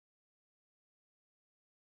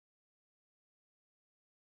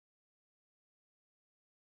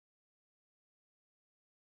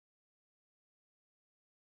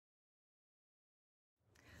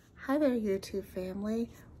Hi there, YouTube family.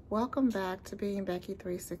 Welcome back to Being Becky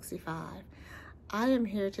 365. I am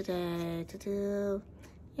here today to do,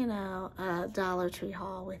 a Dollar Tree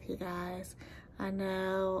haul with you guys. I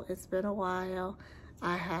know it's been a while.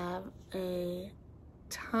 I have a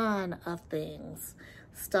ton of things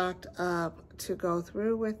stocked up to go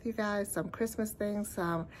through with you guys. Some Christmas things,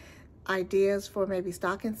 some ideas for maybe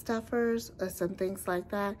stocking stuffers, or some things like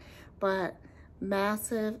that. But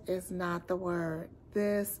massive is not the word.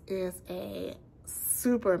 This is a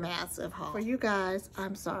super massive haul. For you guys,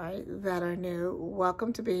 I'm sorry, that are new,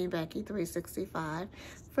 welcome to Being Becky 365.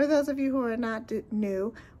 For those of you who are not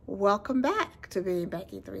new, welcome back to Being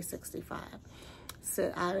Becky 365.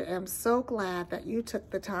 So I am so glad that you took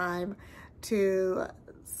the time to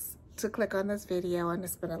click on this video and to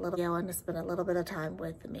spend a little bit of time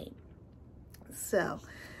with me. So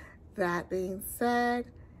that being said,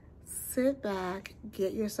 sit back,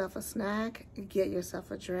 get yourself a snack, get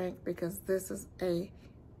yourself a drink, because this is a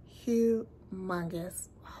humongous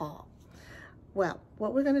haul. Well,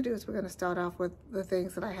 what we're gonna do is we're gonna start off with the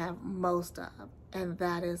things that I have most of, and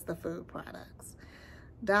that is the food products.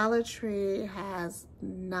 Dollar Tree has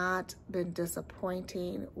not been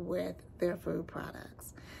disappointing with their food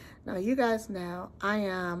products. Now, you guys know I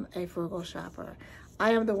am a frugal shopper.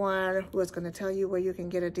 I am the one who is gonna tell you where you can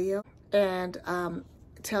get a deal and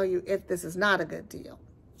tell you if this is not a good deal.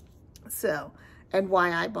 So, and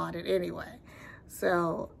why I bought it anyway.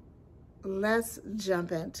 So let's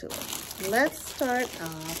jump into it. Let's start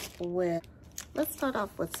off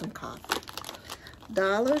with some coffee.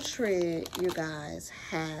 Dollar Tree, you guys,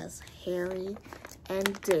 has Harry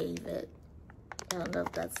and David. I don't know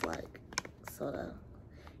if that's like sort of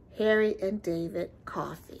Harry and David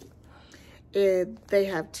coffee. They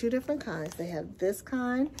have two different kinds. They have this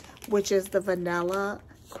kind, which is the vanilla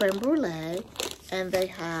creme brulee, and they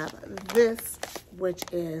have this, which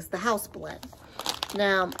is the house blend.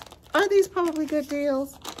 Now, are these probably good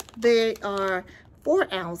deals? They are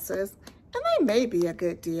 4 ounces, and they may be a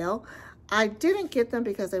good deal. I didn't get them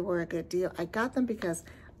because they were a good deal. I got them because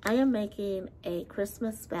I am making a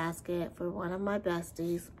Christmas basket for one of my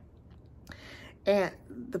besties, and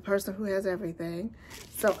the person who has everything.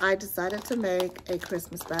 So I decided to make a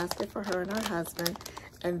Christmas basket for her and her husband,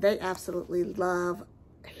 and they absolutely love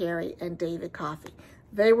Harry and David coffee.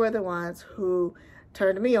 They were the ones who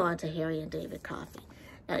turned me on to Harry and David coffee.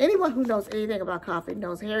 Now, anyone who knows anything about coffee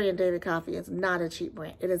knows Harry and David coffee is not a cheap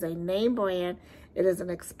brand. It is a name brand. It is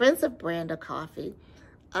an expensive brand of coffee.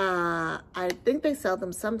 I think they sell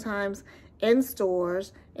them sometimes in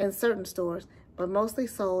stores, in certain stores, but mostly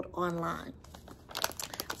sold online.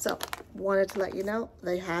 So, wanted to let you know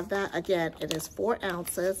they have that. Again, it is 4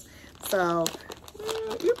 ounces. So,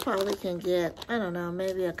 you probably can get, I don't know,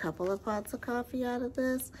 maybe a couple of pots of coffee out of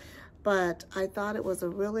this. But I thought it was a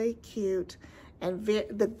really cute and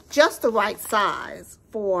just the right size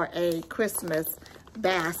for a Christmas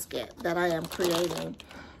basket that I am creating.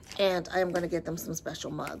 And I am going to get them some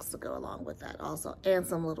special mugs to go along with that also, and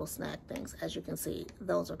some little snack things. As you can see,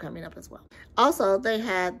 those are coming up as well. Also, they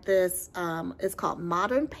had this, it's called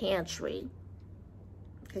Modern Pantry.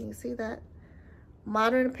 Can you see that?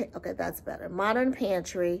 Okay, that's better. Modern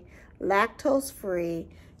Pantry, lactose-free,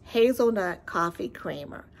 hazelnut coffee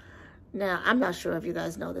creamer. Now, I'm not sure if you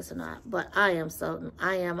guys know this or not, but I am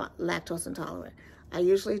lactose intolerant. I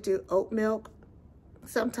usually do oat milk,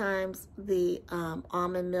 sometimes the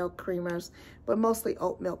almond milk creamers, but mostly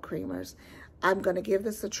oat milk creamers. I'm going to give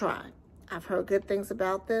this a try. I've heard good things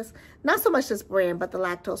about this. Not so much this brand, but the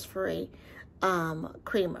lactose-free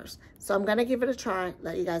creamers. So I'm going to give it a try,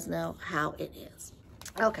 let you guys know how it is.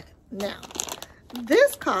 Okay, now,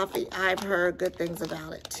 this coffee, I've heard good things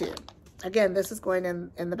about it too. Again, this is going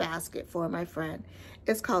in the basket for my friend.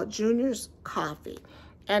 It's called Junior's Coffee,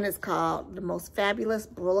 and it's called the Most Fabulous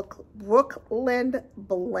Brooklyn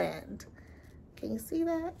Blend. Can you see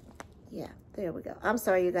that? Yeah, there we go. I'm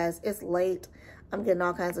sorry, you guys. It's late. I'm getting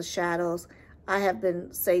all kinds of shadows. I have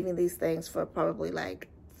been saving these things for probably like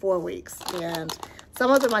 4 weeks, and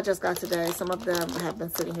some of them I just got today. Some of them have been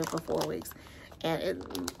sitting here for 4 weeks, and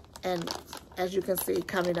as you can see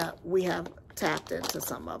coming up, we have tapped into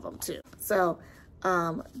some of them too. So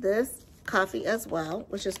this coffee as well,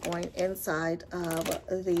 which is going inside of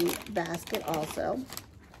the basket also.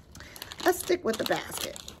 Let's stick with the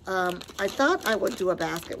basket. I thought I would do a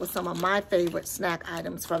basket with some of my favorite snack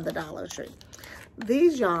items from the Dollar Tree.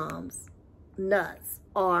 These Yums nuts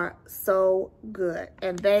are so good,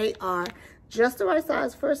 and they are just the right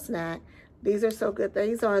size for a snack. These are so good.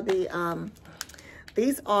 These are the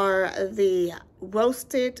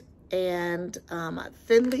roasted and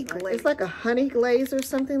thinly glazed. It's like a honey glaze or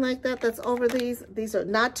something like that that's over these. These are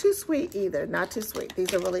not too sweet either, not too sweet.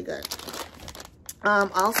 These are really good.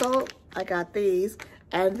 Also, I got these,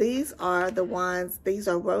 and these are the ones, these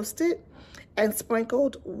are roasted and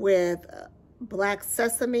sprinkled with black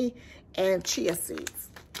sesame and chia seeds.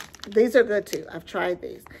 These are good too. I've tried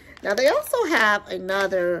these. Now, they also have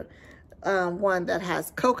another one that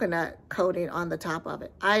has coconut coating on the top of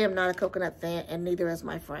it. I am not a coconut fan, and neither is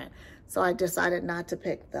my friend. So I decided not to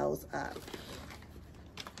pick those up.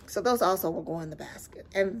 So those also will go in the basket.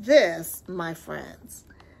 And this, my friends,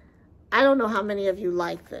 I don't know how many of you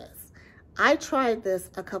like this. I tried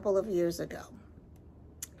this a couple of years ago.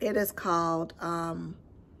 It is called,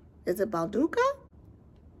 is it Balduca?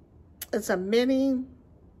 It's a mini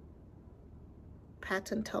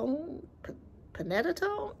panettone.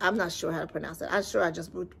 I'm not sure how to pronounce it. I'm sure I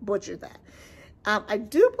just butchered that. I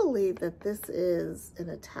do believe that this is an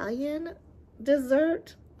Italian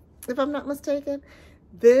dessert, if I'm not mistaken.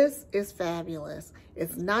 This is fabulous.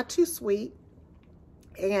 It's not too sweet,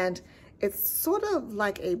 and it's sort of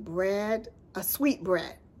like a bread, a sweet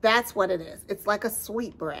bread. That's what it is. It's like a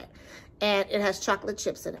sweet bread, and it has chocolate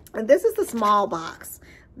chips in it. And this is the small box.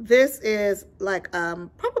 This is like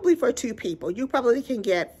probably for 2 people. You probably can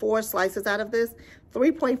get 4 slices out of this,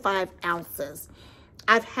 3.5 ounces.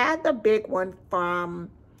 I've had the big one from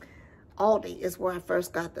Aldi is where I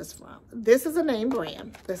first got this from. This is a name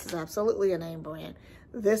brand. This is absolutely a name brand.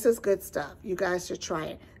 This is good stuff. You guys should try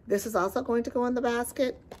it. This is also going to go in the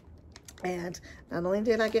basket. And not only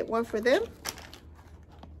did I get one for them,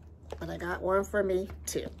 but I got one for me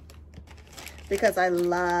too, because I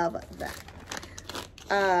love that.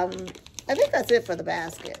 I think that's it for the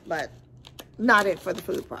basket, but not it for the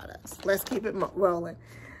food products. Let's keep it rolling.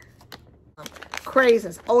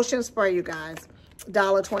 Craisins, Ocean Spray, you guys,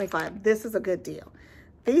 $1.25. This is a good deal.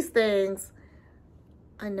 These things,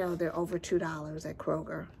 I know they're over $2 at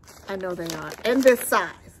Kroger. I know they are. And this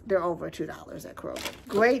size, they're over $2 at Kroger.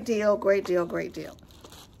 Great deal, great deal, great deal.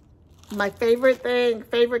 My favorite thing,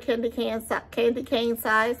 favorite candy cane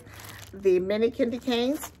size, the mini candy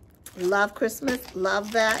canes. Love Christmas,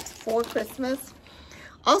 love that for Christmas.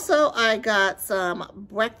 Also, I got some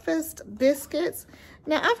breakfast biscuits.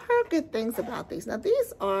 Now, I've heard good things about these. Now,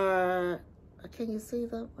 these are, can you see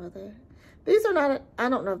them? Are they? These are not, I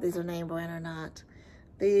don't know if these are name brand or not.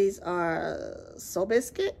 These are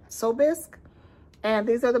Sobisk, and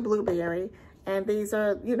these are the blueberry. And these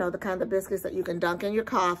are, you know, the kind of biscuits that you can dunk in your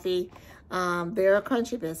coffee. They're a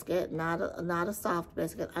crunchy biscuit, not a soft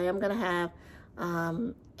biscuit. I am gonna have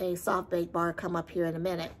a soft baked bar come up here in a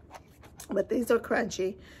minute, but these are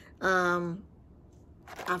crunchy.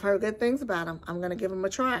 I've heard good things about them. I'm gonna give them a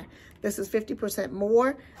try. This is 50%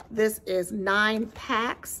 more. This is 9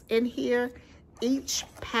 packs in here. Each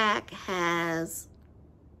pack has,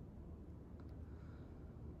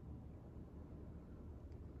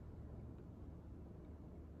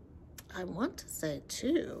 I want to say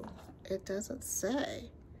 2. It doesn't say.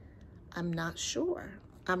 I'm not sure.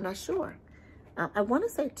 I'm not sure. I want to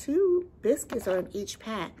say 2 biscuits are in each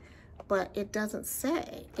pack, but it doesn't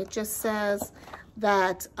say. It just says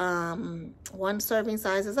that 1 serving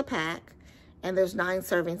size is a pack, and there's 9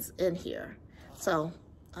 servings in here. So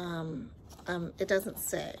it doesn't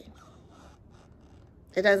say.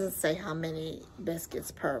 It doesn't say how many biscuits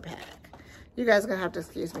per pack. You guys are gonna have to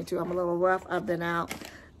excuse me too. I'm a little rough. I've been out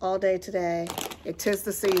all day today. It 'tis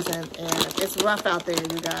the season, and it's rough out there,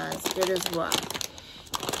 you guys. It is rough.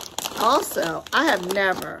 Also, I have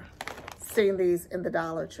never seen these in the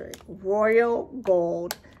Dollar Tree. Royal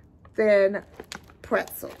Gold Thin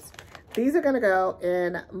Pretzels. These are gonna go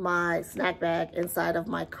in my snack bag inside of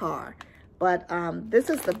my car. But this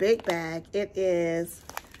is the big bag. It is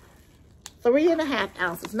 3.5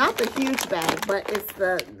 ounces. Not the huge bag, but it's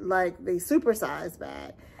the super size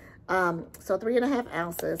bag. So 3.5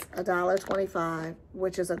 ounces, $1.25,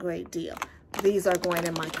 which is a great deal. These are going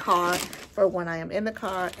in my car for when I am in the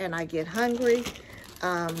car and I get hungry.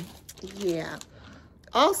 Yeah.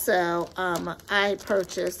 Also, I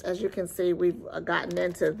purchased, as you can see, we've gotten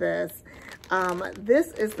into this.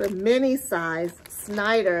 This is the mini size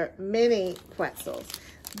Snyder mini pretzels.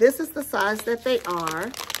 This is the size that they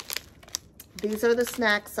are. These are the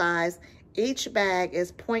snack size. Each bag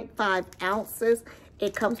is 0.5 ounces.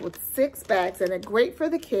 It comes with 6 bags in it. Great for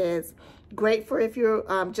the kids. Great for if you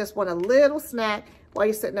just want a little snack while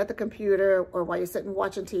you're sitting at the computer or while you're sitting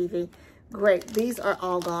watching TV. Great. These are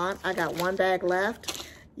all gone. I got 1 bag left.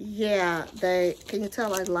 Yeah, can you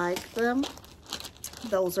tell I like them?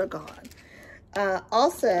 Those are gone.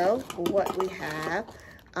 Also, what we have,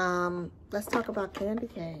 let's talk about candy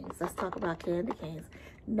canes. Let's talk about candy canes.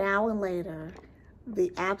 Now and Later,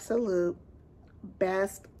 the absolute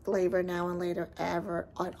best flavor Now and Later ever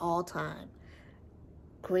on all time.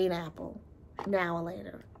 Green apple, Now and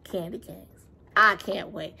Later, candy canes. I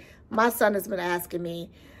can't wait. My son has been asking me,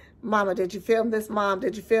 Mama, did you film this, Mom?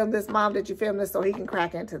 Did you film this, Mom? Did you film this? So he can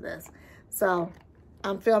crack into this. So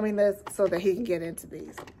I'm filming this so that he can get into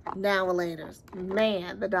these. Now and Later's.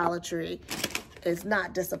 Man, the Dollar Tree is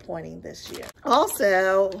not disappointing this year.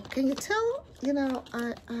 Also, can you tell, you know,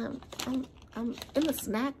 I'm in the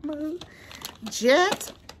snack mood.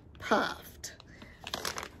 Jet Puffed.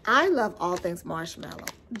 I love all things marshmallow.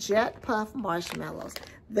 Jet Puff marshmallows.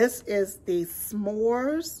 This is the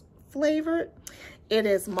s'mores flavored. It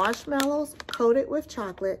is marshmallows coated with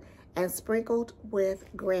chocolate and sprinkled with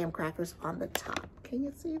graham crackers on the top. Can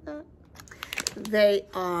you see that? They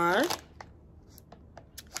are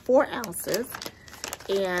 4 ounces,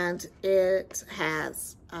 and it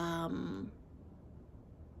has 4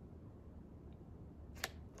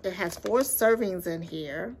 servings in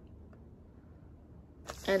here,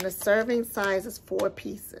 and the serving size is 4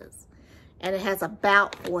 pieces. And it has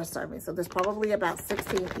about 4 servings. So there's probably about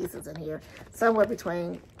 16 pieces in here. Somewhere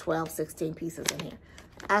between 12, 16 pieces in here.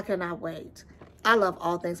 I cannot wait. I love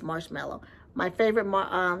all things marshmallow. My favorite,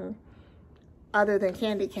 other than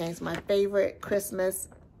candy canes, my favorite Christmas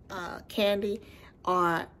candy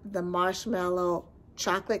are the marshmallow,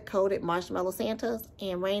 chocolate coated marshmallow Santas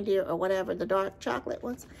and reindeer or whatever, the dark chocolate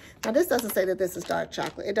ones. Now this doesn't say that this is dark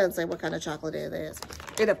chocolate. It doesn't say what kind of chocolate it is.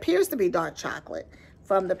 It appears to be dark chocolate.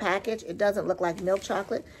 From the package, it doesn't look like milk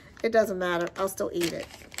chocolate. It doesn't matter. I'll still eat it.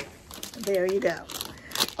 There you go.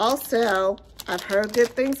 Also, I've heard good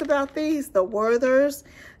things about these. The Werther's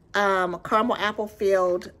caramel apple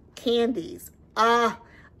filled candies. I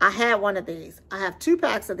had one of these. I have 2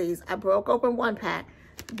 packs of these. I broke open 1 pack.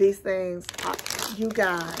 These things, you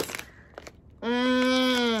guys.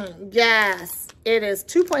 Yes. It is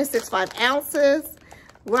 2.65 ounces.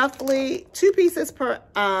 Roughly 2 pieces per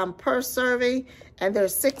serving. And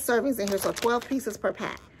there's 6 servings in here, so 12 pieces per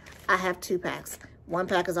pack. I have 2 packs. 1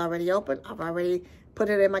 pack is already open. I've already put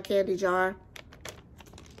it in my candy jar.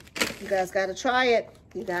 You guys gotta try it.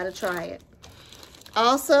 You gotta try it.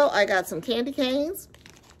 Also, I got some candy canes.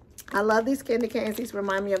 I love these candy canes. These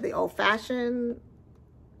remind me of the old-fashioned,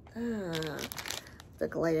 the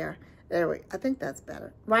glare. There we go. I think that's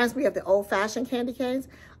better. Reminds me of the old-fashioned candy canes.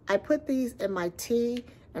 I put these in my tea,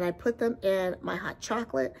 and I put them in my hot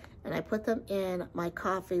chocolate, and I put them in my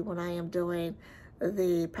coffee when I am doing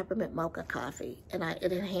the peppermint mocha coffee, and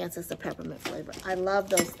it enhances the peppermint flavor. I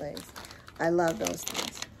love those things. I love those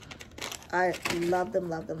things. I love them,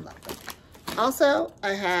 love them, love them. Also,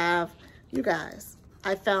 I have, you guys,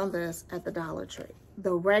 I found this at the Dollar Tree.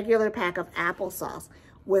 The regular pack of applesauce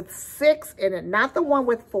with 6 in it. Not the one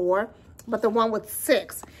with 4, but the one with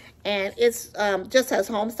 6. And it's just has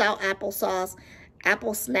home-style applesauce.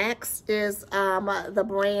 Apple Snacks is the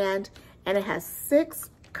brand, and it has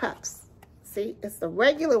 6 cups. See, it's the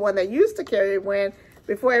regular one they used to carry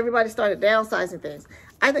before everybody started downsizing things.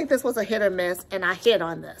 I think this was a hit or miss, and I hit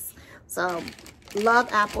on this. So, love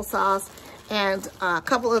applesauce, and a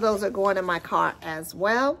couple of those are going in my car as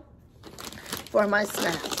well for my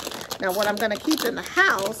snacks. Now, what I'm going to keep in the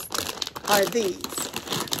house are these.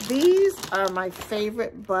 These are my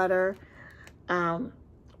favorite butter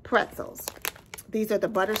pretzels. These are the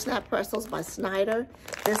Butter Snap Pretzels by Snyder.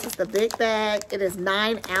 This is the big bag. It is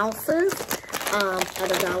 9 ounces at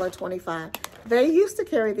 $1.25. They used to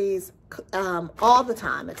carry these all the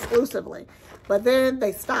time, exclusively. But then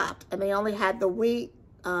they stopped, and they only had the wheat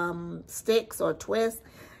sticks or twists.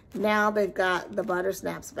 Now they've got the Butter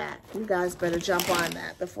Snaps back. You guys better jump on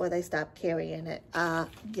that before they stop carrying it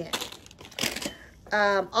again.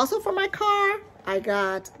 Also for my car, I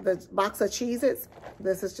got the box of Cheez-Its.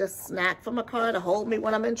 This is just a snack for my car to hold me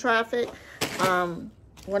when I'm in traffic.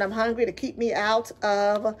 When I'm hungry, to keep me out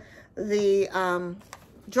of the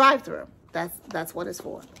drive-thru. That's what it's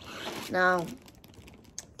for. Now,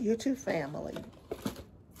 YouTube family,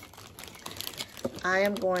 I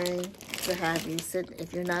am going to have you sit.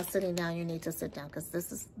 If you're not sitting down, you need to sit down, because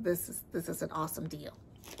this is an awesome deal.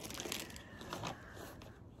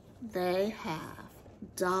 They have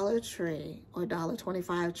Dollar Tree or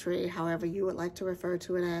 $1.25 Tree, however you would like to refer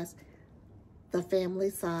to it as, the family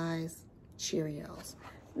size Cheerios.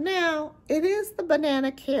 Now, it is the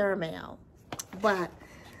banana caramel, but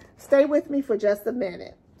stay with me for just a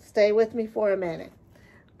minute. Stay with me for a minute.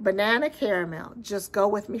 Banana caramel, just go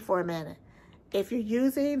with me for a minute. If you're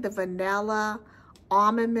using the vanilla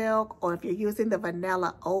almond milk, or if you're using the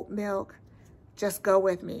vanilla oat milk, just go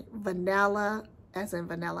with me. Vanilla, as in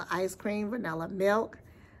vanilla ice cream, vanilla milk,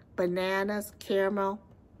 bananas, caramel,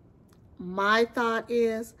 my thought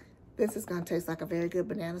is this is going to taste like a very good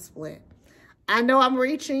banana split. I know I'm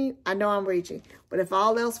reaching. But if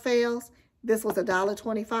all else fails, this was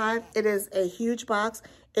 $1.25. It is a huge box.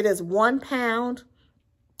 It is 1 pound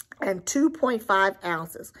and 2.5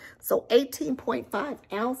 ounces. So 18.5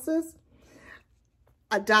 ounces,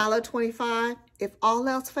 $1.25. If all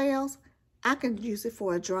else fails, I can use it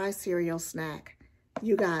for a dry cereal snack.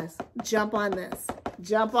 You guys, jump on this.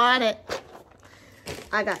 Jump on it.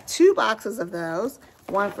 I got 2 boxes of those.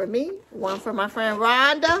 One for me, one for my friend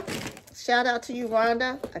Rhonda. Shout out to you,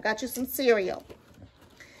 Rhonda. I got you some cereal.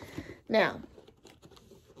 Now,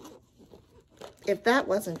 if that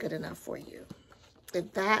wasn't good enough for you,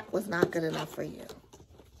 if that was not good enough for you,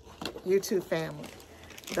 YouTube family,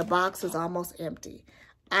 the box is almost empty.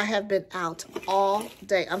 I have been out all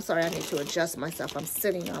day. I'm sorry, I need to adjust myself. I'm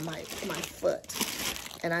sitting on my foot,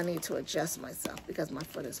 and I need to adjust myself because my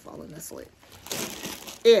foot is falling asleep.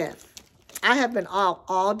 I have been out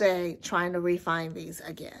all day trying to refine these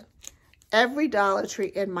again. Every Dollar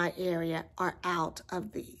Tree in my area are out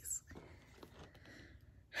of these.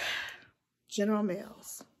 General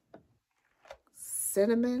Mills,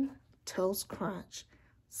 Cinnamon Toast Crunch,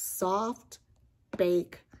 soft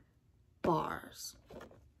bake bars.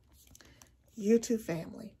 YouTube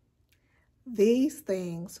family, these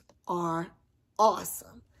things are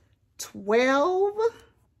awesome. 12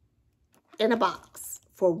 in a box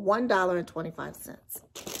for $1.25.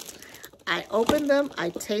 I opened them, I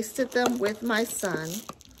tasted them with my son.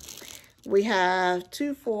 We have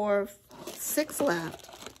 2, 4, 6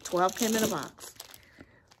 left. 12 came in a box.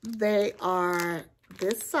 They are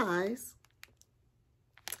this size,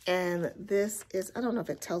 and this is, I don't know if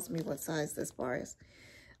it tells me what size this bar is.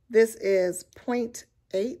 This is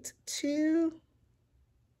 0.82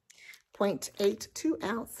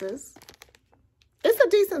 ounces. It's a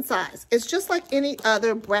decent size. It's just like any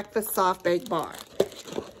other breakfast soft baked bar.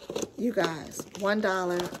 You guys,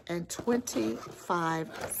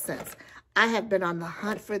 $1.25. I have been on the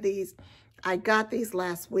hunt for these. I got these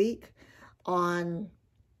last week on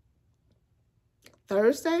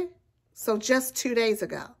Thursday, so just 2 days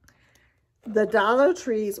ago. The Dollar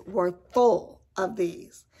Trees were full of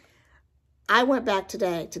these. I went back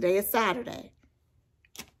today. Today is Saturday.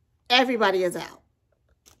 Everybody is out.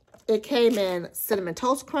 It came in Cinnamon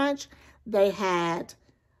Toast Crunch. They had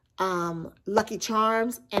Lucky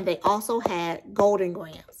Charms, and they also had Golden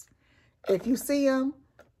Grams. If you see them,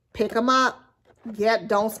 pick them up.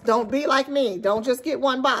 Don't be like me. Don't just get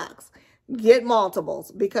one box. Get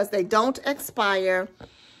multiples because they don't expire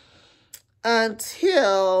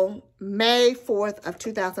until May 4th of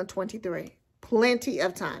 2023. Plenty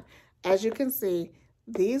of time. As you can see,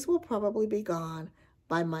 these will probably be gone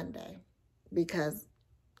by Monday because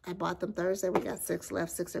I bought them Thursday. We got 6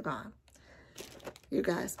 left. 6 are gone. You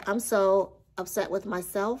guys, I'm so upset with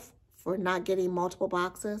myself for not getting multiple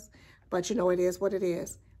boxes, but you know, it is what it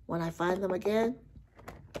is. When I find them again,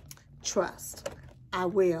 trust, I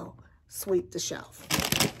will sweep the shelf.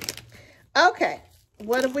 Okay,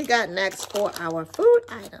 what have we got next for our food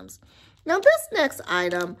items? Now, this next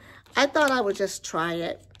item, I thought I would just try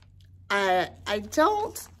it.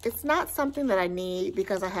 It's not something that I need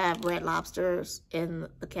because I have Red Lobsters in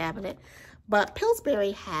the cabinet, but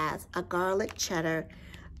Pillsbury has a garlic cheddar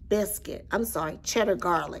biscuit. I'm sorry, cheddar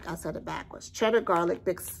garlic. I said it backwards. Cheddar garlic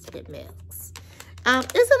biscuit mix. Is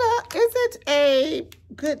it a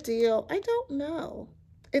good deal? I don't know.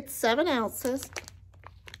 It's 7 ounces.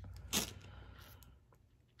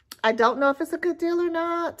 I don't know if it's a good deal or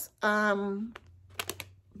not.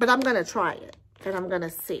 But I'm gonna try it and I'm gonna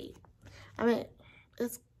see. I mean,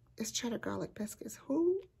 it's cheddar garlic biscuits.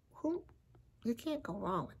 Who? You can't go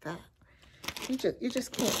wrong with that. You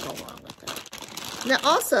just can't go wrong with that. Now,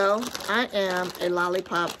 also, I am a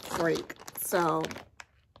lollipop freak, so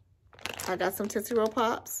I got some Tootsie Roll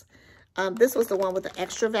Pops. This was the one with the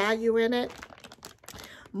extra value in it.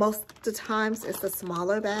 Most of the times, it's the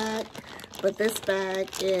smaller bag, but this bag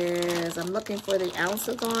is, I'm looking for the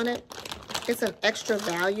ounces on it. It's an extra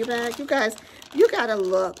value bag. You guys, you gotta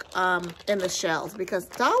look in the shelves because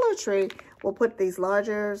Dollar Tree will put these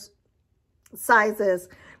larger sizes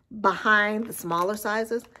behind the smaller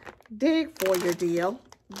sizes. Dig for your deal.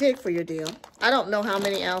 Dig for your deal. I don't know how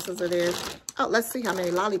many ounces it is. Oh, let's see how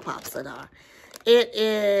many lollipops it are. It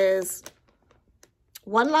is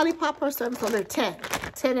 1 lollipop per serving, so there are 10.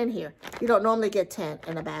 10 in here. You don't normally get 10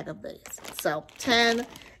 in a bag of these. So 10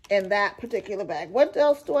 in that particular bag. What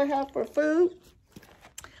else do I have for food?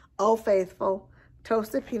 Old Faithful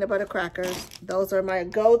toasted peanut butter crackers. Those are my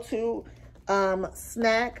go-to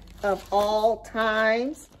snack of all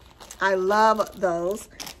times. I love those.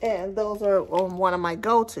 And those are one of my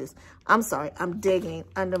go-tos. I'm sorry, I'm digging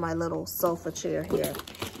under my little sofa chair here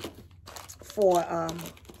for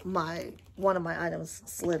one of my items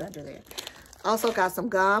slid under there. Also got some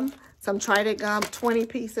gum, some Trident gum, 20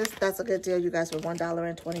 pieces. That's a good deal, you guys, for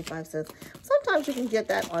 $1.25. Sometimes you can get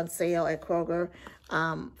that on sale at Kroger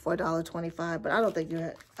for $1.25, but I don't think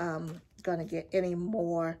you're gonna get any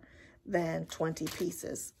more than 20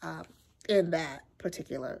 pieces in that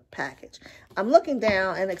particular package. I'm looking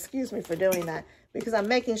down, and excuse me for doing that, because I'm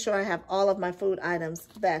making sure I have all of my food items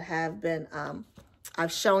that have been,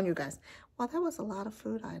 I've shown you guys. Well, that was a lot of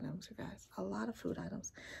food items, you guys, a lot of food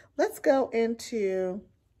items. Let's go into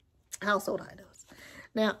household items.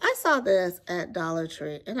 Now, I saw this at Dollar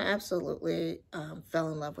Tree, and I absolutely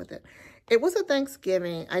fell in love with it. It was a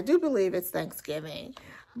Thanksgiving. I do believe it's Thanksgiving,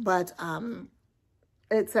 but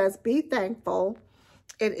it says, be thankful.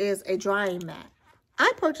 It is a drying mat.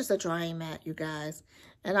 I purchased a drying mat, you guys,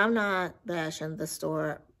 and I'm not bashing the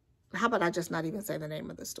store. How about I just not even say the name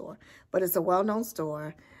of the store? But it's a well-known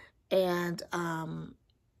store. And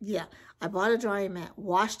yeah, I bought a drying mat,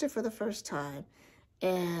 washed it for the first time,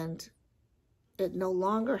 and it no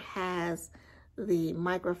longer has the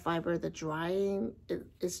microfiber, the drying,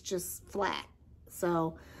 it's just flat.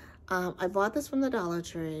 So I bought this from the Dollar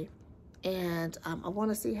Tree, and I want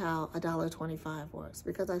to see how $1.25 works,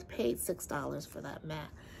 because I paid $6 for that mat.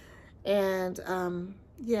 And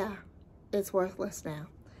yeah, it's worthless now.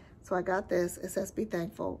 So I got this. It says, be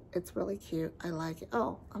thankful. It's really cute. I like it.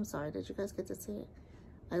 Oh, I'm sorry. Did you guys get to see it?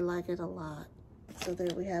 I like it a lot. So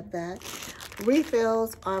there we have that.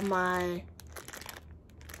 Refills are my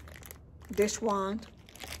dish wand.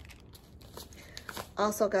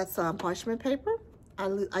 Also got some parchment paper.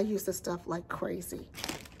 I use this stuff like crazy.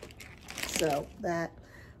 So that,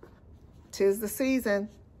 'tis the season,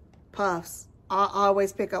 puffs. I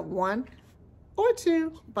always pick up 1 or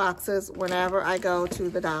 2 boxes whenever I go to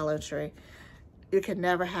the Dollar Tree. You can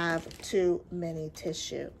never have too many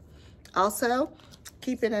tissue. Also,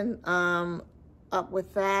 keeping in up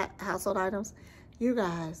with that, household items, you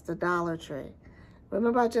guys, the Dollar Tree.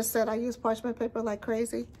 Remember I just said I use parchment paper like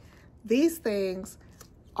crazy? These things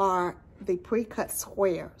are the pre-cut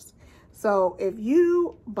squares. So if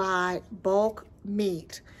you buy bulk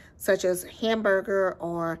meat, such as hamburger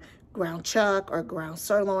or ground chuck or ground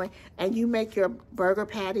sirloin, and you make your burger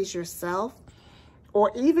patties yourself,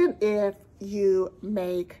 or even if you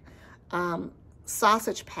make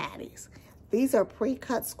sausage patties, these are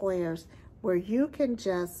pre-cut squares where you can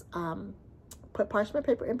just put parchment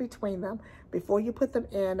paper in between them before you put them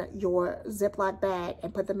in your Ziploc bag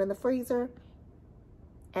and put them in the freezer,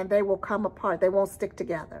 and they will come apart. They won't stick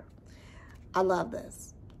together. I love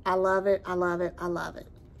this. I love it. I love it. I love it.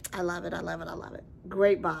 I love it. I love it. I love it.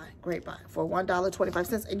 Great buy. Great buy for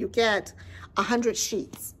 $1.25, and you get 100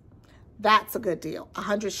 sheets. That's a good deal.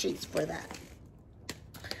 100 sheets for that.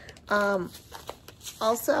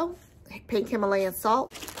 Also, pink Himalayan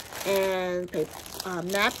salt and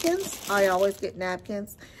napkins. I always get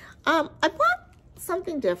napkins. I bought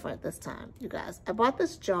something different this time, you guys. I bought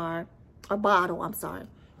this jar, a bottle, I'm sorry,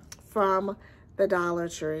 from the Dollar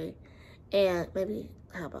Tree. And maybe,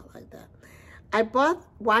 how about like that?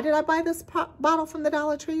 Why did I buy this bottle from the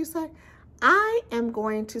Dollar Tree, you say? I am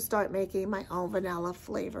going to start making my own vanilla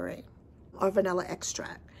flavoring, or vanilla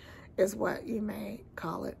extract is what you may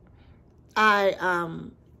call it. I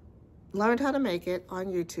learned how to make it on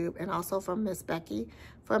YouTube, and also from Miss Becky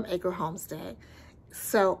from Acre Homestead.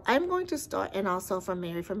 So I'm going to start, and also from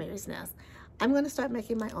Mary from Mary's Nest. I'm going to start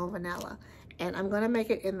making my own vanilla, and I'm going to make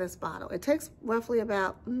it in this bottle. It takes roughly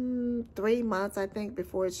about 3 months, I think,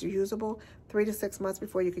 before it's usable. 3 to 6 months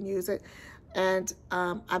before you can use it. And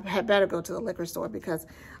I had better go to the liquor store because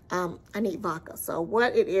I need vodka. So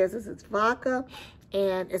what it is it's vodka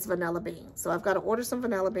and it's vanilla bean. So I've got to order some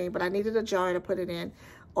vanilla bean, but I needed a jar to put it in,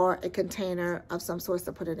 or a container of some sort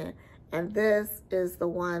to put it in. And this is the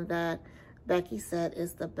one that Becky said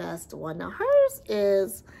is the best one. Now hers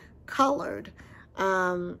is colored.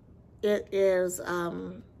 It is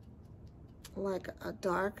like a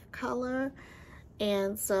dark color,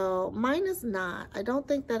 and so mine is not. I don't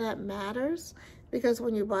think that matters, because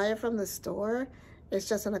when you buy it from the store, it's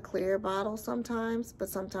just in a clear bottle sometimes, but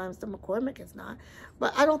sometimes the McCormick is not.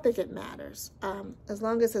 But I don't think it matters. As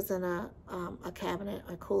long as it's in a cabinet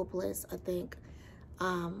or cool place, I think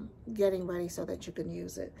getting ready so that you can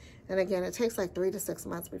use it. And again, it takes like 3 to 6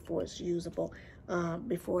 months before it's usable,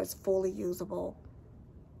 before it's fully usable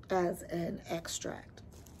as an extract.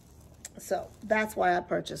 So that's why I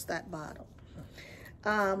purchased that bottle.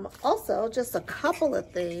 Also, just a couple of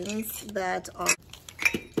things that are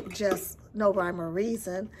just no rhyme or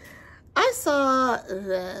reason. I saw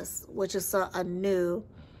this, which is a new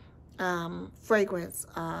fragrance,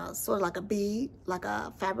 sort of like a bead, like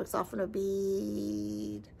a fabric softener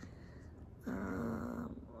bead.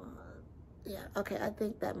 Yeah, okay, I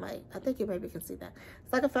think you maybe can see that.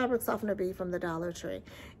 It's like a fabric softener bead from the Dollar Tree.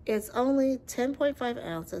 It's only 10.5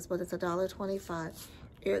 ounces, but it's $1.25.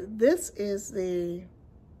 This is the,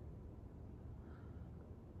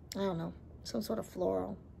 I don't know, some sort of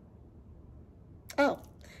floral. Oh,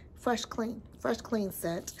 Fresh Clean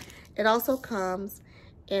scent. It also comes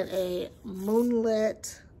in a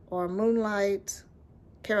moonlight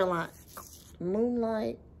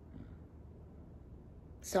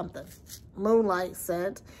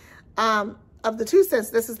scent. Of the two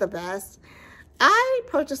scents, this is the best. I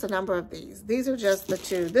purchased a number of these. These are just the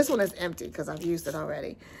two. This one is empty because I've used it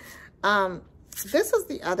already. This is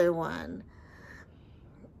the other one.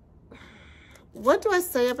 What do I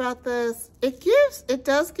say about this? It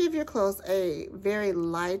does give your clothes a very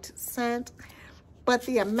light scent, but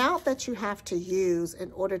the amount that you have to use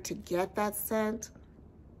in order to get that scent,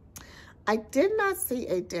 I did not see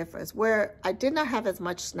a difference. Where I did not have as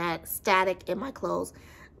much static in my clothes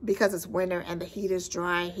because it's winter and the heat is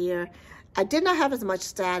dry here. I did not have as much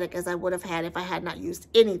static as I would have had if I had not used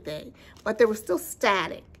anything, but there was still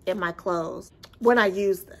static in my clothes when I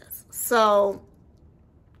used this. So,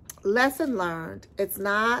 lesson learned, it's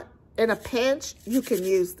not, in a pinch, you can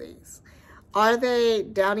use these. Are they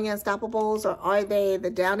Downy Unstoppables, or are they the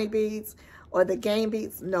Downy beads or the Game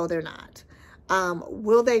beads? No, they're not.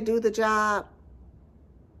 Will they do the job?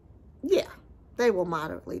 Yeah, they will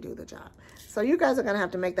moderately do the job. So you guys are going to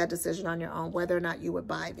have to make that decision on your own, whether or not you would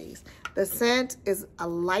buy these. The scent is a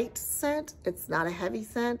light scent. It's not a heavy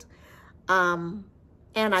scent. And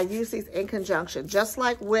I use these in conjunction, just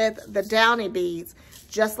like with the Downy beads,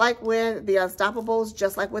 just like with the Unstoppables,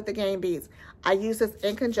 just like with the Game beads. I use this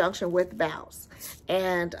in conjunction with Bounce.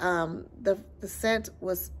 And the scent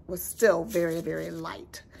was still very, very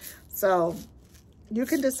light. So you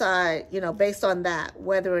can decide, you know, based on that,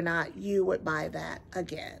 whether or not you would buy that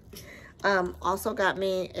again. Also got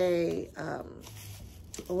me a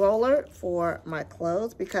roller for my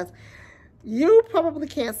clothes, because you probably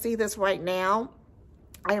can't see this right now.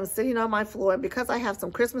 I am sitting on my floor, and because I have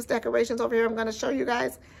some Christmas decorations over here I'm going to show you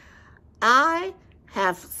guys, I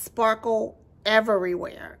have sparkle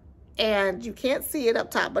everywhere. And you can't see it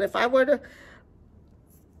up top, but if I were to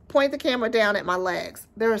point the camera down at my legs,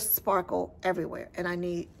 there is sparkle everywhere, and I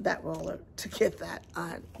need that roller to get that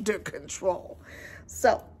under control.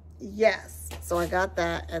 So yes, so I got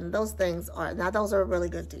that, and those things are, now those are a really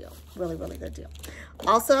good deal, really, really good deal.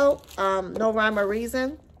 Also, no rhyme or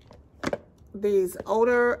reason, these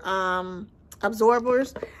odor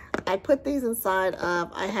absorbers, I put these inside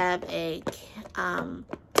of, I have a,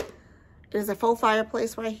 there's a faux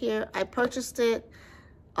fireplace right here. I purchased it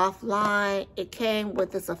offline. It came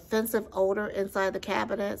with this offensive odor inside the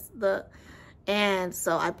cabinets, and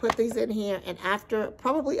so I put these in here, and after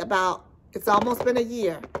probably about, it's almost been a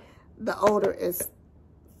year, the odor is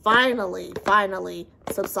finally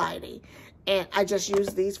subsiding. And I just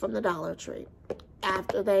used these from the Dollar Tree.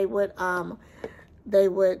 After they would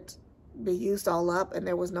be used all up and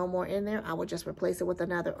there was no more in there, I would just replace it with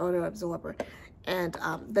another odor absorber. And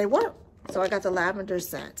they work. So I got the lavender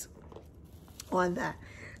scent on that.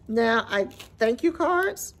 Now, thank you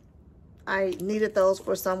cards. I needed those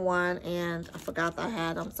for someone, and I forgot that I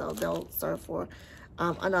had them, so they'll serve for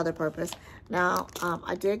another purpose. Now,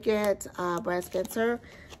 I did get a Brad Spencer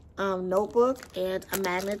notebook and a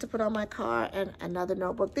magnet to put on my car, and another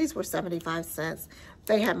notebook. These were 75 cents.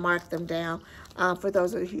 They had marked them down. For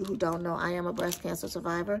those of you who don't know, I am a breast cancer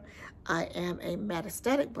survivor. I am a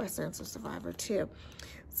metastatic breast cancer survivor too.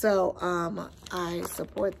 So I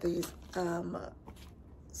support these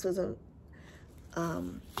Susan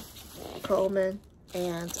Coleman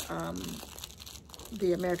and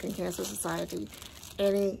the American Cancer Society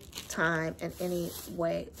any time and any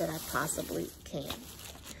way that I possibly can.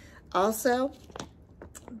 Also,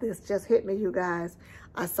 this just hit me, you guys.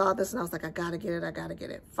 I saw this and I was like, I gotta get it, I gotta get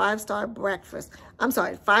it. 5-star breakfast. I'm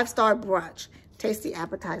sorry, 5-star brunch. Tasty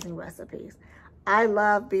appetizing recipes. I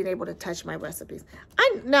love being able to touch my recipes.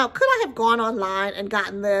 Now, could I have gone online and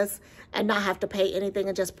gotten this and not have to pay anything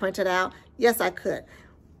and just print it out? Yes, I could.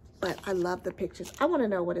 But I love the pictures. I want to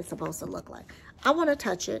know what it's supposed to look like. I want to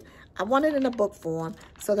touch it. I want it in a book form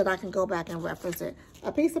so that I can go back and reference it.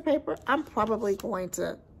 A piece of paper, I'm probably going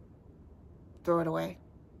to throw it away.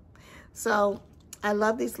 So I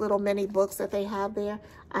love these little mini books that they have there.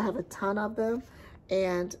 I have a ton of them,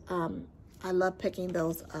 and I love picking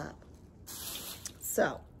those up.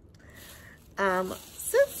 So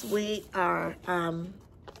since we are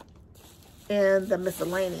in the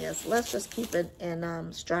miscellaneous. Let's just keep it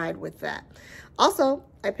in stride with that. Also,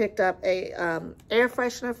 I picked up a air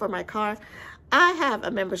freshener for my car. I have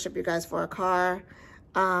a membership, you guys, for a car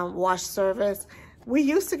wash service. We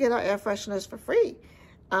used to get our air fresheners for free,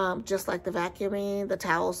 just like the vacuuming, the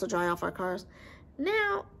towels to dry off our cars.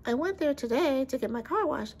 Now, I went there today to get my car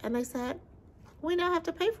washed, and they said, we now have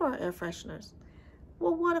to pay for our air fresheners.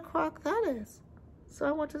 Well, what a crock that is. So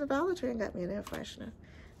I went to the Dollar Tree and got me an air freshener.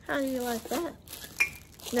 How do you like that?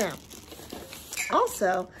 Now,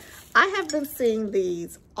 also, I have been seeing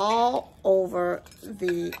these all over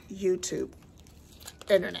the YouTube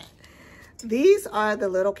internet. These are the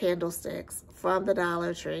little candlesticks from the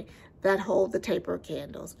Dollar Tree that hold the taper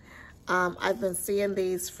candles. I've been seeing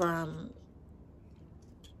these from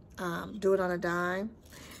Do It on a Dime.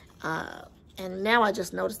 And now I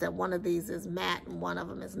just noticed that one of these is matte and one of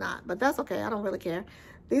them is not. But that's okay. I don't really care.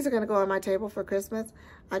 These are going to go on my table for Christmas.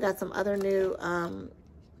 I got some other new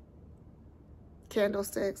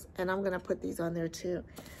candlesticks, and I'm going to put these on there too.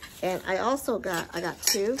 And I also got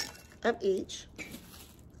 2 of each.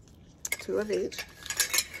 2 of each.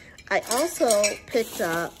 I also picked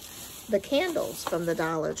up the candles from the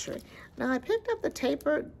Dollar Tree. Now, I picked up the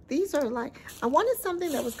taper. These are like, I wanted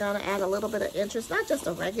something that was going to add a little bit of interest, not just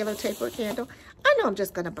a regular taper candle. I know I'm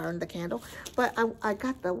just going to burn the candle, but I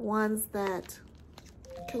got the ones that,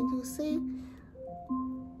 can you see?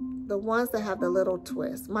 The ones that have the little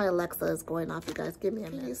twist. My Alexa is going off, you guys. Give me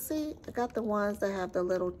a minute. You see? I got the ones that have the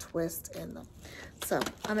little twist in them. So,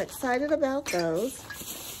 I'm excited about those.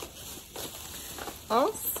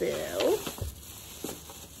 Also,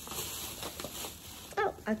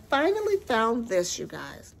 I finally found this, you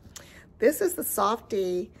guys. This is the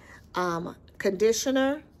Softy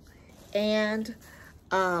conditioner and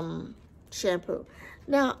shampoo.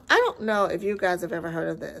 Now, I don't know if you guys have ever heard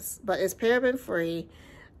of this, but it's paraben free,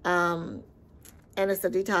 and it's a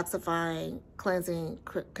detoxifying, cleansing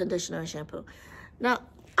conditioner and shampoo. Now,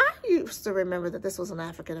 I used to remember that this was an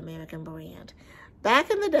African-American brand.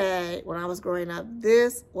 Back in the day, when I was growing up,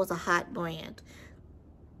 this was a hot brand.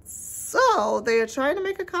 So they are trying to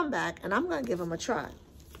make a comeback, and I'm going to give them a try.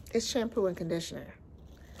 It's shampoo and conditioner.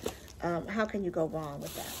 How can you go wrong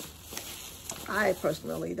with that? I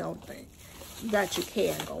personally don't think that you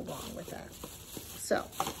can go wrong with that. So,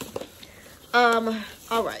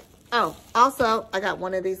 all right. Oh, also, I got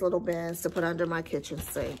one of these little bins to put under my kitchen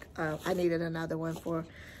sink. I needed another one for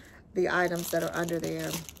the items that are under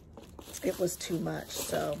there. It was too much.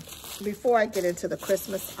 So, before I get into the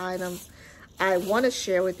Christmas items, I want to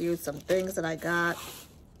share with you some things that I got.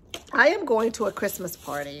 I am going to a Christmas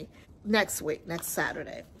party next week, next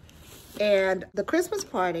Saturday. And the Christmas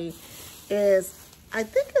party is, I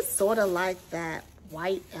think it's sort of like that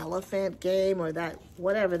white elephant game, or that,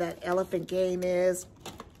 whatever that elephant game is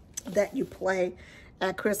that you play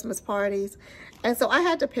at Christmas parties. And so I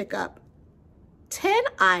had to pick up 10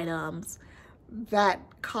 items that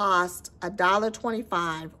cost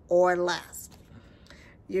 $1.25 or less.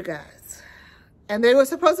 You guys. And they were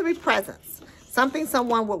supposed to be presents. Something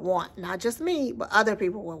someone would want. Not just me, but other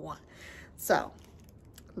people would want. So,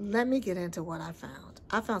 let me get into what I found.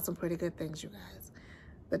 I found some pretty good things, you guys.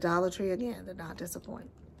 The Dollar Tree, again, did not disappoint.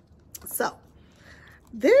 So,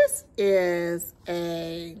 this is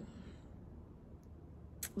a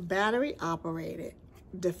battery-operated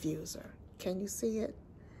diffuser. Can you see it?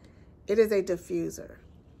 It is a diffuser.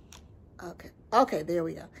 Okay, there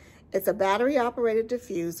we go. It's a battery-operated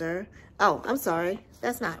diffuser. Oh, I'm sorry.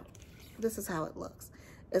 That's not. This is how it looks.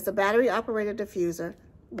 It's a battery-operated diffuser,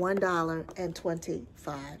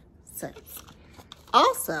 $1.25.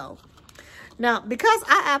 Also, now, because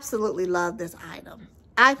I absolutely love this item,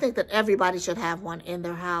 I think that everybody should have one in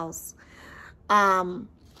their house. I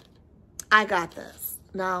got this.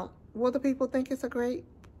 Now, will the people think it's a great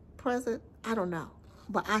present? I don't know,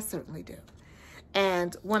 but I certainly do.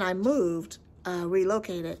 And when I moved,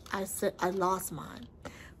 relocated, I lost mine.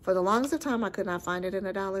 For the longest of time, I could not find it in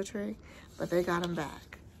a Dollar Tree, but they got them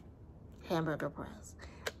back. Hamburger press.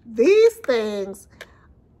 These things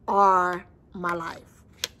are my life.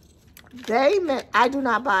 I do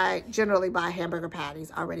not generally buy hamburger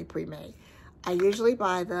patties already pre-made. I usually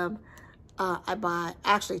buy them, I buy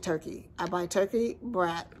turkey. I buy turkey,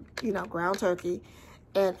 ground turkey,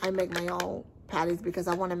 and I make my own patties because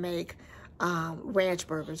I want to make ranch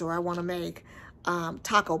burgers, or I want to make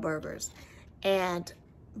taco burgers. And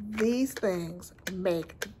these things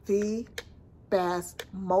make the best,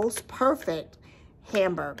 most perfect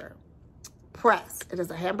hamburger. press. It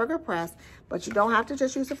is a hamburger press, but you don't have to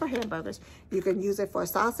just use it for hamburgers. You can use it for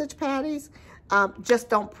sausage patties. Just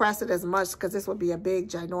don't press it as much because this would be a big,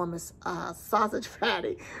 ginormous sausage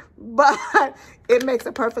patty. But it makes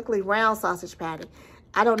a perfectly round sausage patty.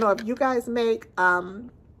 I don't know if you guys make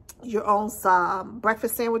your own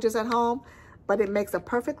breakfast sandwiches at home, but it makes a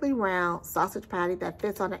perfectly round sausage patty that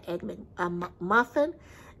fits on an egg muffin.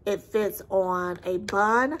 It fits on a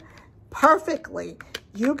bun perfectly.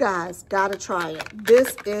 You guys gotta try it.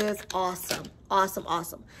 This is awesome. Awesome,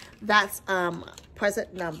 awesome. That's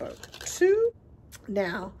present number 2.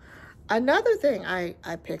 Now, another thing I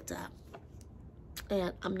picked up,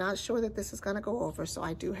 and I'm not sure that this is gonna go over, so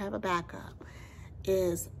I do have a backup,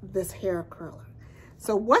 is this hair curler.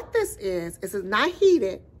 So what this is it's not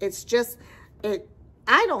heated. It's just,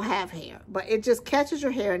 I don't have hair, but it just catches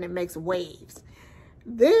your hair and it makes waves.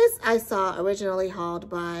 This I saw originally hauled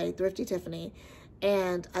by Thrifty Tiffany,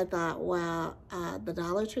 and I thought, wow, the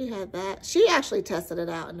Dollar Tree had that. She actually tested it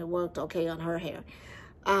out and it worked okay on her hair.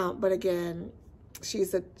 But again, she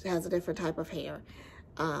has a different type of hair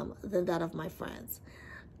than that of my friends.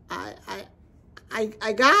 I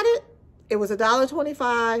got it. It was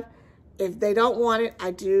 $1.25. If they don't want it,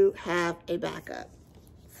 I do have a backup.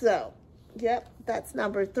 So, yep, that's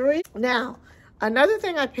number 3. Now, another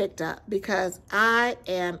thing I picked up, because I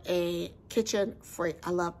am a kitchen freak.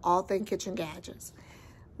 I love all things kitchen gadgets.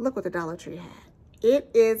 Look what the Dollar Tree had.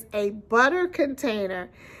 It is a butter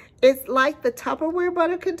container. It's like the Tupperware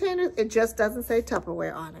butter containers. It just doesn't say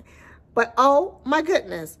Tupperware on it. But oh my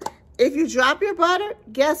goodness, if you drop your butter,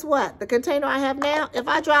 guess what? The container I have now, if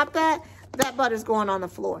I drop that, that butter's going on the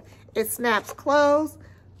floor. It snaps closed.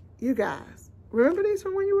 You guys, remember these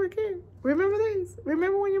from when you were a kid? Remember these?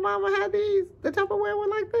 Remember when your mama had these? The Tupperware one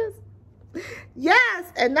like this?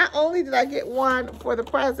 Yes, and not only did I get one for the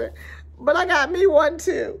present, but I got me one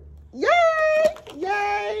too. Yay,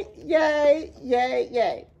 yay, yay, yay,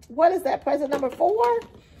 yay. What is that, present number 4?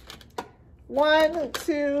 1,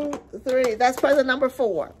 2, 3, that's present number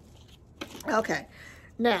 4. Okay,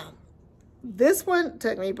 now, this one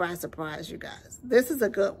took me by surprise, you guys. This is a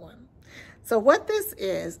good one. So what this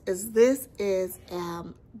is this is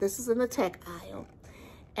in the tech aisle,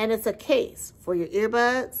 and it's a case for your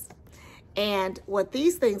earbuds. And what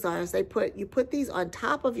these things are is you put these on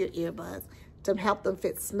top of your earbuds to help them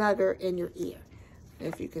fit snugger in your ear.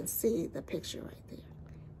 If you can see the picture right there.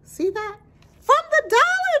 See that? From the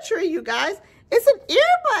Dollar Tree, you guys. It's an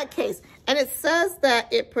earbud case, and it says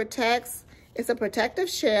that it protects. It's a protective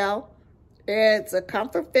shell. It's a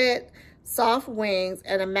comfort fit, soft wings,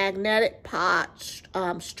 and a magnetic pod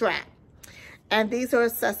strap. And these are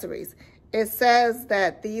accessories. It says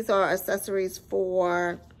that these are accessories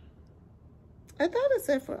for, I thought it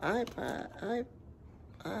said for iPod,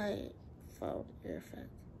 iPhone earphones.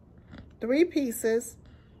 3 pieces,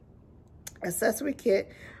 accessory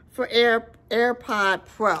kit for AirPod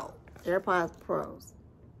Pro, AirPods Pros.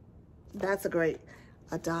 That's a great,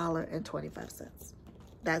 $1.25.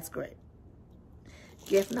 That's great.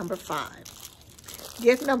 Gift number 5.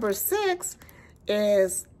 Gift number 6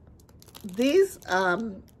 is these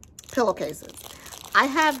pillowcases. I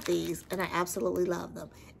have these and I absolutely love them.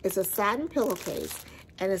 It's a satin pillowcase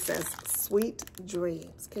and it says Sweet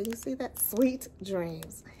Dreams. Can you see that? Sweet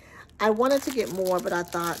Dreams. I wanted to get more, but I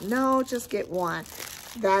thought, no, just get one.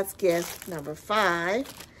 That's gift number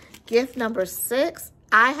 5. Gift number 6.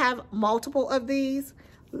 I have multiple of these.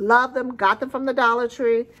 Love them. Got them from the Dollar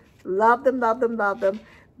Tree. Love them, love them, love them.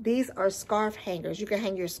 These are scarf hangers. You can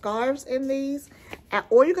hang your scarves in these,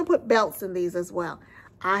 or you can put belts in these as well.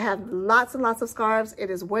 I have lots and lots of scarves.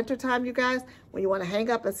 It is winter time, you guys, when you want to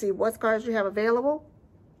hang up and see what scarves you have available.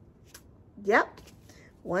 Yep,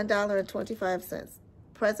 $1.25.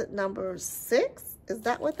 Present number 6. Is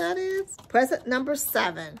that what that is? Present number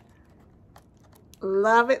 7.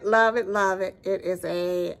 Love it, love it, love it. It is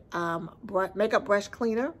a makeup brush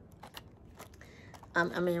cleaner.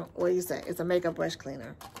 I mean, what do you say? It's a makeup brush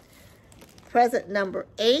cleaner. Present number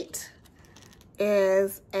 8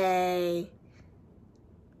 is a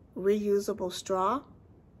reusable straw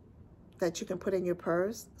that you can put in your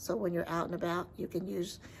purse. So when you're out and about, you can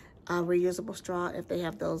use a reusable straw if they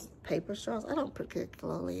have those paper straws. I don't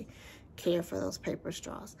particularly care for those paper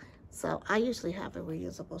straws. So I usually have a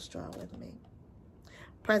reusable straw with me.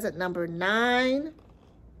 Present number 9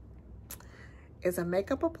 is a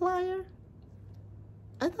makeup applier.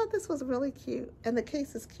 I thought this was really cute. And the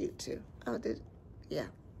case is cute too. Oh, yeah.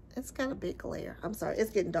 It's got a big glare. I'm sorry.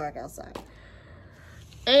 It's getting dark outside.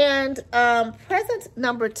 And present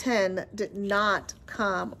number 10 did not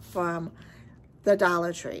come from the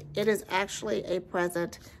Dollar Tree. It is actually a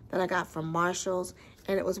present that I got from Marshall's.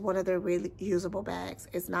 and it was one of their reusable bags.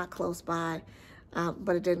 It's not close by,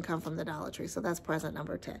 but it didn't come from the Dollar Tree. So that's present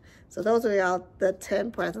number 10. So those are all the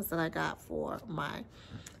 10 presents that I got for my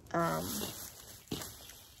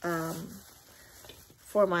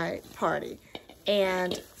party.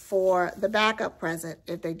 And for the backup present,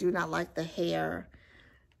 if they do not like the hair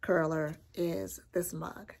curler, is this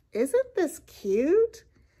mug. Isn't this cute?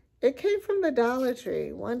 It came from the Dollar Tree,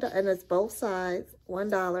 and it's both sides,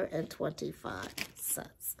 $1.25.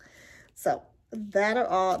 So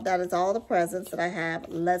that is all the presents that I have.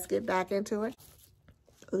 Let's get back into it.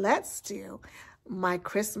 Let's do my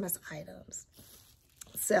Christmas items.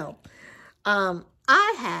 So, I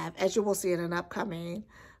have, as you will see in an upcoming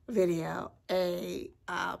video, a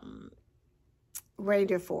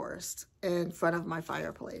reindeer forest in front of my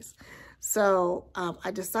fireplace. So,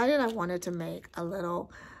 I decided I wanted to make a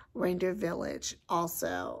little reindeer village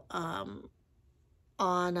also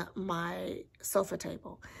on my sofa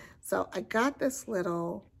table. So I got this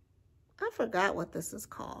little, I forgot what this is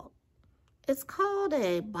called. It's called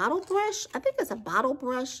a bottle brush. I think it's a bottle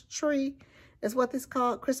brush tree is what this is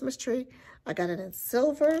called, Christmas tree. I got it in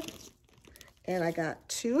silver, and I got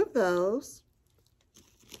 2 of those.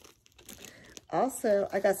 Also,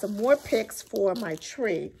 I got some more picks for my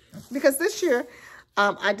tree because this year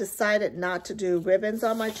I decided not to do ribbons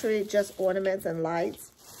on my tree, just ornaments and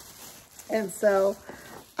lights. And so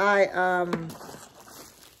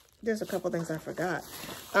there's a couple things I forgot.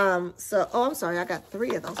 I'm sorry, I got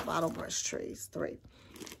 3 of those bottle brush trees, 3.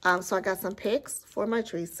 So I got some picks for my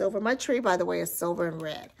tree, silver. My tree, by the way, is silver and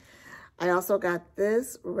red. I also got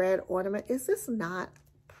this red ornament. Is this not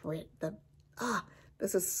pretty?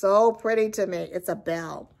 This is so pretty to me. It's a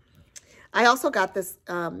bell. I also got this,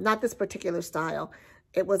 not this particular style.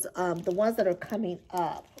 It was the ones that are coming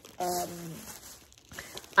up.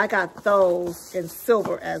 I got those in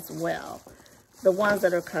silver as well. The ones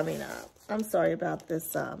that are coming up. I'm sorry about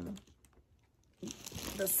this,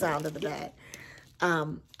 the sound of the bag.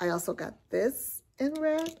 I also got this in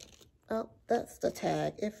red. Oh, that's the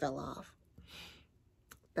tag. It fell off.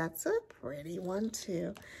 That's a pretty one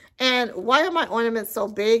too. And why are my ornaments so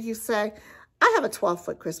big, you say? I have a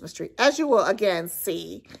 12-foot Christmas tree, as you will again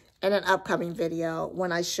see in an upcoming video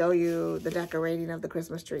when I show you the decorating of the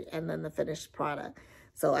Christmas tree and then the finished product.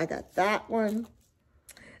 So I got that one.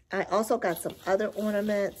 I also got some other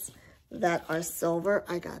ornaments that are silver.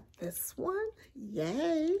 I got this one.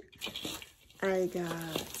 Yay. I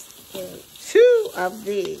got 2 of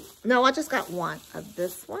these. No, I just got 1 of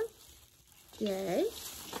this one. Yay.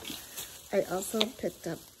 I also picked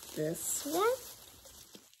up this one.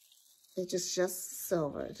 It's just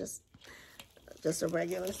silver, just a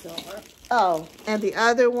regular silver. Oh, and the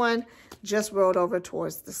other one just rolled over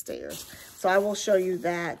towards the stairs. So I will show you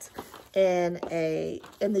that in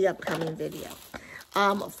the upcoming video.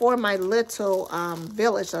 For my little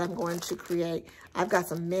village that I'm going to create, I've got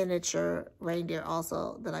some miniature reindeer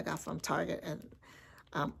also that I got from Target, and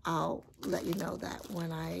I'll let you know that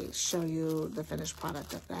when I show you the finished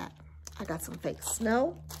product of that. I got some fake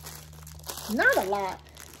snow. Not a lot,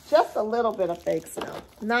 just a little bit of fake snow.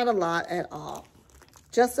 Not a lot at all.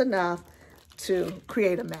 Just enough to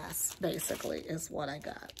create a mess, basically, is what I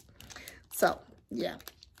got. So, yeah.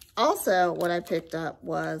 Also, what I picked up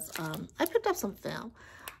was, I picked up some film.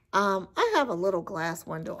 I have a little glass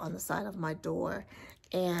window on the side of my door,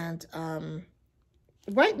 and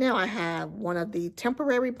right now I have one of the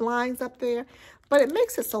temporary blinds up there, but it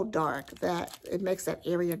makes it so dark that it makes that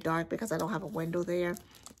area dark because I don't have a window there.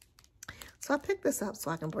 So I picked this up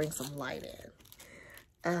so I can bring some light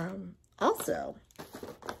in. Also,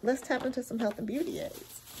 let's tap into some health and beauty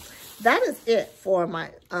aids. That is it for my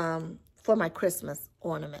Christmas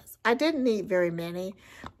ornaments. I didn't need very many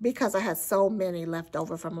because I had so many left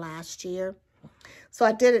over from last year. So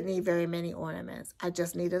I didn't need very many ornaments. I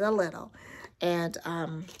just needed a little. And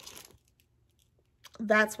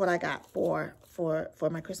that's what I got for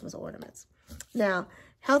my Christmas ornaments. Now,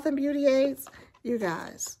 health and beauty aids, you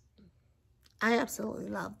guys, I absolutely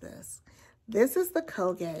love this. This is the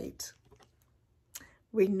Colgate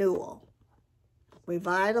Renewal.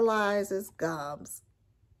 Revitalizes gums.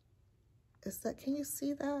 Can you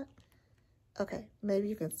see that? Okay, maybe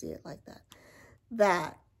you can see it like that.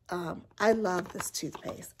 I love this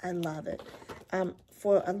toothpaste. I love it.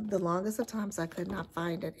 For the longest of times, I could not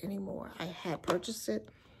find it anymore. I had purchased it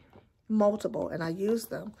multiple, and I used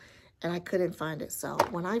them, and I couldn't find it. So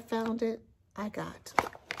when I found it, I got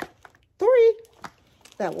 3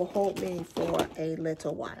 that will hold me for a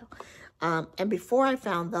little while. And before I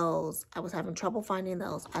found those, I was having trouble finding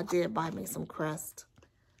those. I did buy me some Crest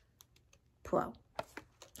Pro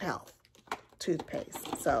Health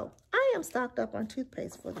toothpaste. So I I am stocked up on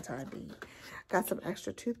toothpaste for the time being. Got some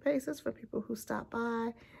extra toothpastes for people who stop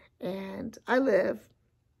by. And I live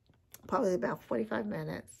probably about 45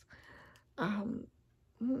 minutes. On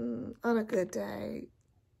a good day,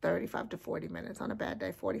 35 to 40 minutes. On a bad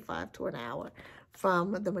day, 45 to an hour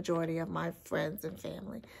from the majority of my friends and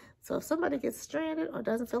family. So if somebody gets stranded or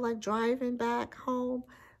doesn't feel like driving back home,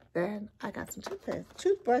 then I got some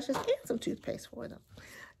toothbrushes and some toothpaste for them.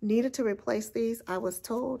 Needed to replace these. I was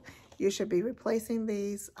told you should be replacing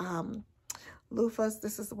these loofahs.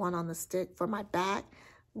 This is the one on the stick for my back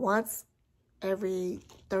once every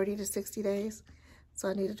 30 to 60 days. So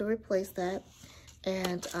I needed to replace that.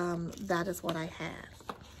 And that is what I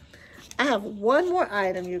have. I have one more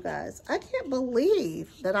item, you guys. I can't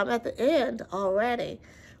believe that I'm at the end already.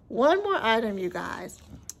 One more item, you guys.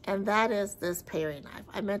 And that is this paring knife.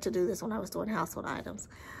 I meant to do this when I was doing household items.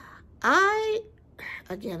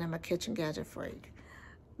 Again, I'm a kitchen gadget freak.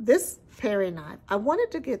 This paring knife, I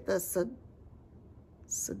wanted to get the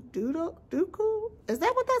Sudoku? Is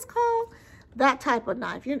that what that's called? That type of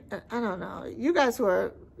knife. I don't know. You guys who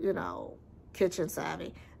are, kitchen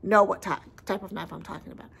savvy know what type of knife I'm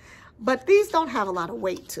talking about. But these don't have a lot of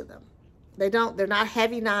weight to them. They're not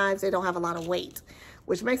heavy knives. They don't have a lot of weight,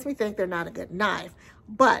 which makes me think they're not a good knife.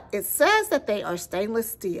 But it says that they are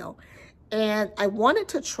stainless steel. And I wanted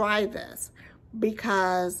to try this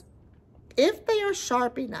because if they are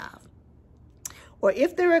sharp enough, or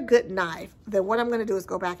if they're a good knife, then what I'm going to do is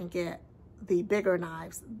go back and get the bigger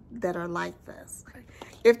knives that are like this.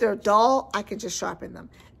 If they're dull, I can just sharpen them.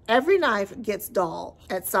 Every knife gets dull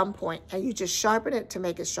at some point, and you just sharpen it to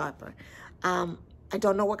make it sharper. I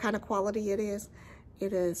don't know what kind of quality it is.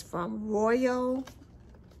 It is from Royal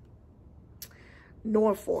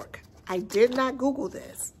Norfolk. I did not Google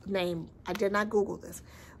this name. I did not Google this.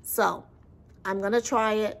 So I'm going to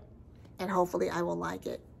try it, and hopefully I will like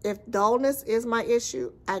it. If dullness is my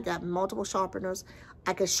issue, I got multiple sharpeners.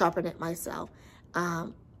 I can sharpen it myself.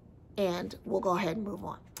 And we'll go ahead and move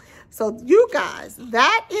on. So you guys,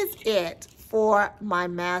 that is it for my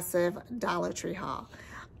massive Dollar Tree haul.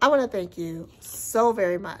 I want to thank you so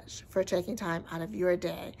very much for taking time out of your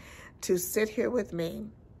day to sit here with me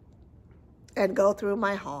and go through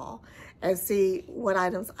my haul and see what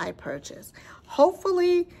items I purchased.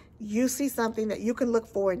 Hopefully you see something that you can look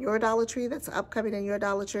for in your Dollar Tree that's upcoming in your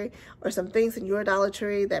Dollar Tree, or some things in your Dollar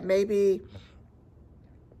Tree that maybe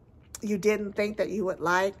you didn't think that you would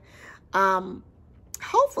like.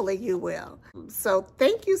 Hopefully you will. So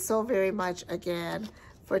thank you so very much again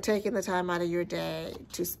for taking the time out of your day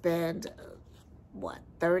to spend,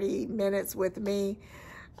 30 minutes with me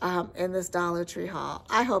in this Dollar Tree haul.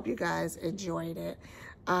 I hope you guys enjoyed it.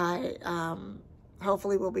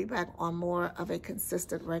 Hopefully we'll be back on more of a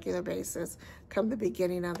consistent, regular basis come the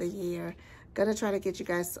beginning of the year. Gonna try to get you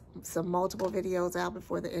guys some multiple videos out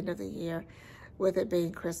before the end of the year, with it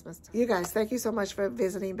being Christmas. You guys, thank you so much for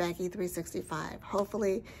visiting Becky365.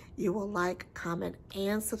 Hopefully you will like, comment,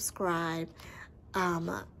 and subscribe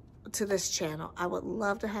to this channel. I would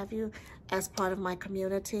love to have you as part of my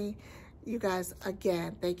community. You guys,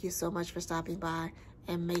 again, thank you so much for stopping by,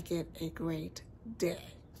 and make it a great day.